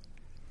Christ.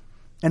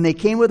 And they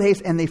came with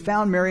haste, and they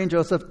found Mary and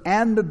Joseph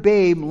and the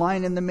babe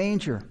lying in the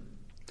manger.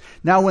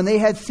 Now when they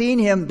had seen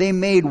him, they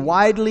made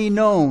widely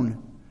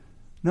known.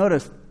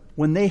 Notice,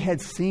 when they had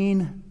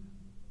seen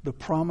the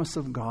promise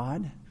of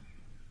God,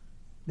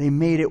 they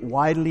made it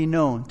widely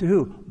known. To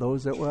who?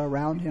 Those that were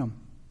around him.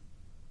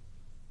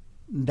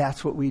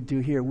 That's what we do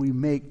here. We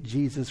make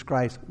Jesus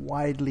Christ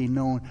widely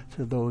known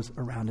to those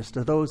around us,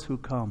 to those who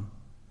come,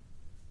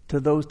 to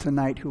those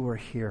tonight who are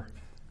here.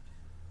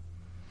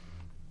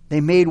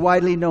 They made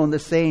widely known the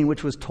saying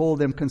which was told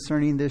them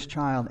concerning this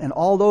child. And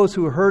all those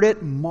who heard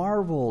it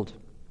marveled.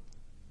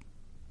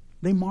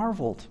 They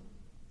marveled.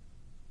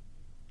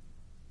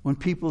 When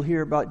people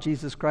hear about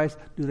Jesus Christ,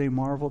 do they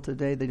marvel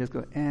today? They just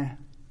go,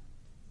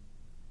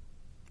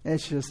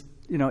 It's just,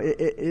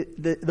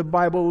 the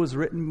Bible was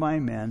written by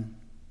men.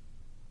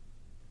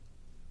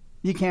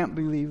 You can't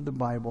believe the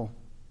Bible.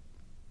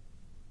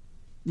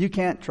 You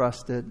can't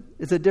trust it.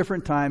 It's a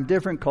different time,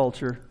 different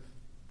culture.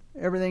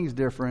 Everything's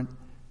different.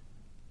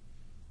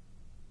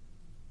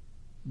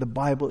 The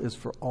Bible is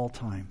for all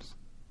times.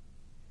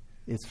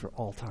 It's for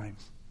all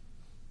times.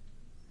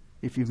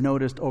 If you've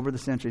noticed over the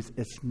centuries,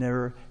 it's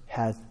never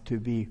had to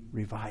be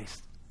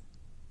revised.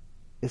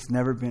 It's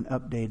never been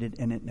updated,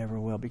 and it never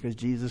will, because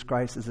Jesus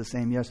Christ is the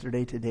same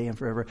yesterday, today, and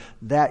forever.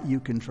 That you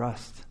can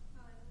trust.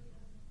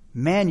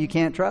 Man, you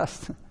can't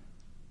trust.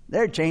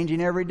 They're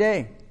changing every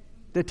day.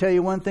 They tell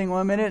you one thing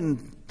 1 minute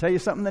and tell you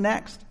something the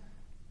next.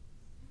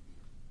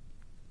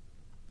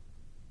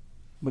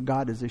 But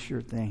God is a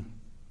sure thing.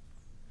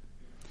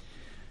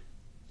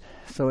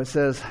 So it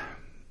says,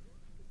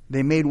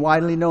 they made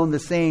widely known the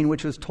saying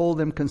which was told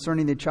them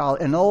concerning the child.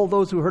 And all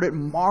those who heard it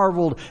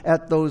marveled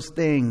at those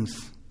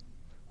things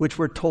which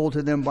were told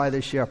to them by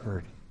the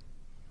shepherd.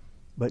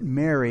 But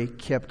Mary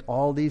kept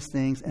all these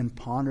things and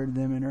pondered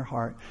them in her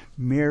heart.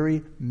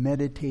 Mary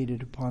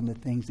meditated upon the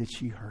things that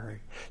she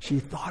heard. She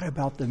thought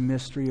about the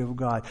mystery of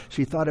God.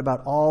 She thought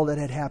about all that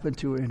had happened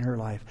to her in her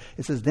life.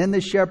 It says, then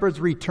the shepherds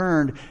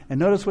returned. And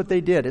notice what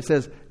they did. It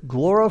says,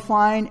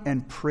 glorifying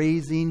and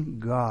praising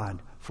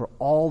God for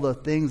all the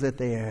things that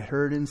they had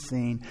heard and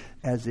seen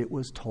as it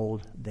was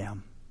told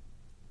them.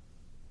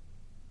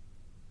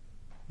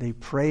 They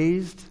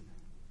praised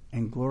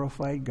and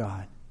glorified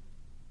God.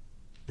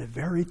 The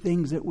very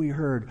things that we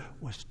heard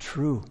was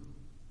true.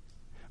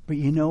 But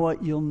you know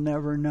what? You'll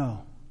never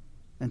know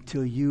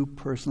until you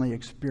personally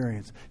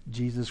experience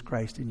Jesus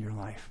Christ in your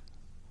life.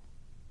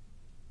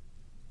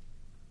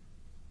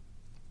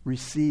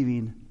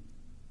 Receiving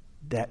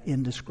that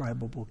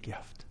indescribable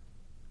gift.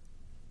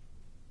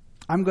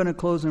 I'm going to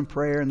close in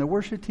prayer, and the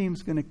worship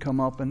team's going to come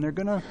up, and they're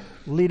going to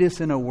lead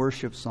us in a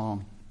worship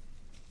song.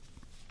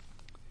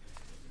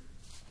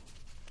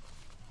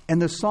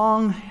 And the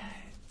song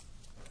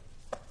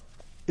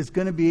is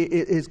going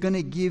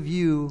to give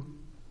you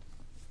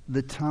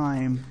the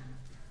time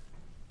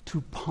to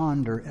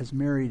ponder, as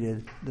Mary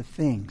did, the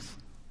things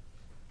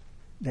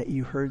that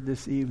you heard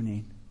this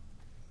evening.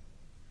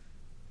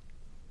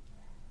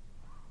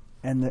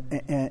 And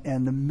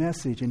the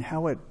message and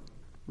how it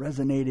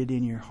resonated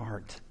in your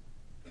heart.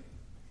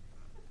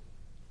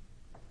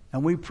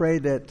 And we pray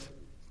that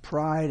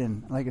pride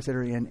and, like I said,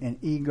 and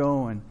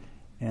ego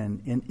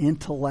and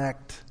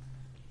intellect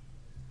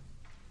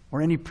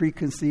or any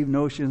preconceived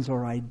notions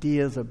or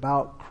ideas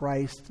about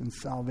Christ and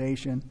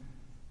salvation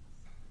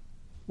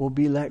will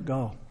be let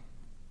go.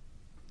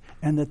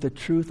 And that the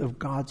truth of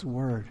God's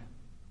Word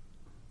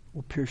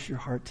will pierce your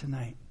heart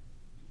tonight.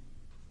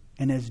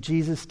 And as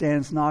Jesus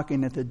stands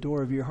knocking at the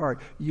door of your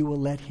heart, you will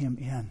let Him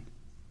in.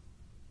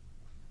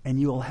 And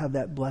you will have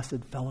that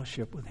blessed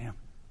fellowship with Him.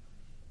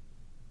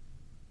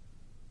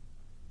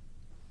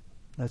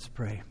 Let's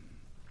pray.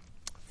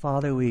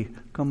 Father, we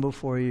come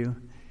before you,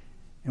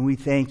 and we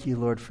thank you,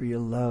 Lord, for your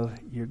love,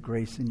 your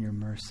grace, and your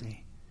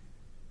mercy.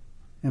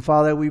 And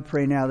Father, we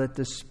pray now that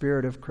the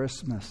spirit of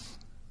Christmas,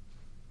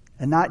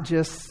 and not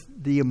just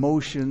the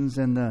emotions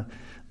and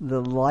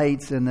the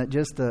lights and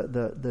just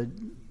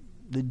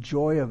the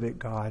joy of it,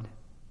 God,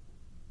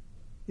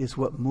 is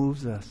what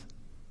moves us,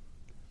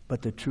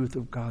 but the truth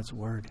of God's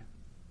Word,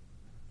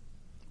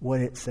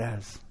 what it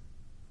says.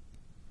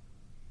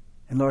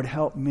 And Lord,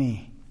 help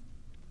me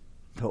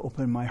to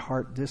open my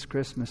heart this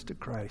Christmas to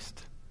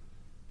Christ.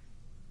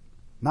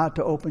 Not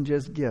to open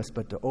just gifts,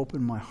 but to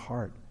open my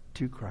heart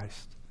to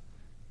Christ.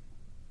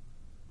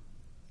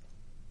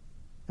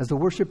 As the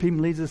worship team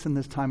leads us in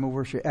this time of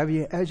worship,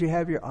 as you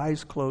have your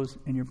eyes closed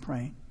and you're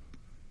praying,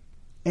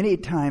 at any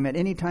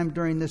time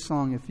during this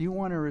song, if you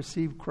want to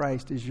receive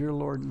Christ as your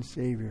Lord and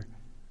Savior,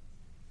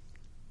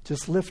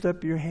 just lift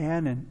up your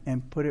hand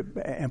and put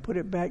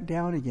it back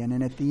down again.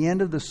 And at the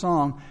end of the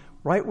song,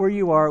 right where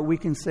you are, you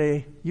can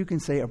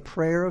say a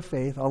prayer of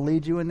faith. I'll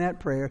lead you in that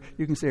prayer.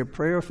 You can say a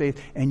prayer of faith,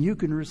 and you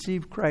can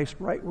receive Christ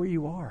right where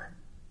you are.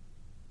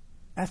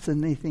 That's the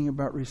neat thing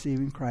about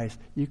receiving Christ.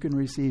 You can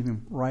receive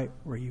Him right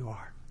where you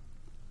are.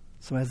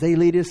 So as they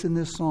lead us in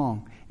this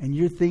song, and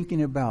you're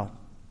thinking about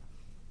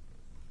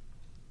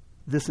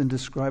this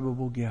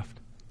indescribable gift,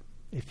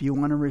 If you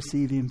want to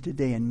receive Him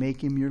today and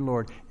make Him your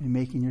Lord and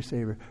make Him your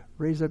Savior,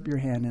 raise up your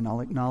hand and I'll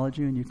acknowledge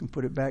you, and you can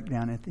put it back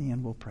down. At the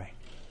end, we'll pray.